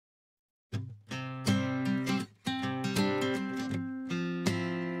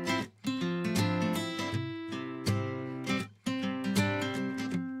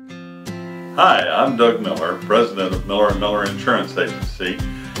Hi, I'm Doug Miller, President of Miller & Miller Insurance Agency,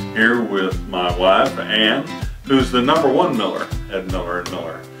 here with my wife, Ann, who's the #1 Miller at Miller &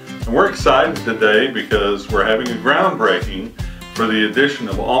 Miller. And we're excited today because we're having a groundbreaking for the addition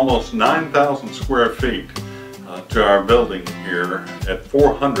of almost 9,000 square feet to our building here at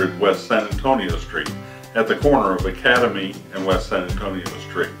 400 West San Antonio Street, at the corner of Academy and West San Antonio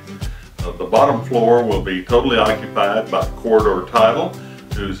Street. The bottom floor will be totally occupied by Corridor Title,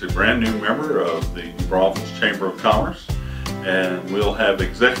 who's a brand new member of the Braunfels Chamber of Commerce, and we'll have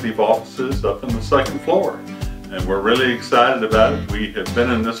executive offices up in the second floor. And we're really excited about it. We have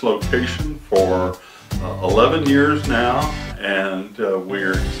been in this location for 11 years now, and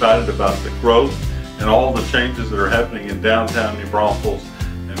we're excited about the growth and all the changes that are happening in downtown New Braunfels,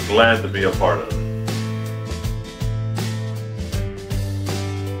 and glad to be a part of it.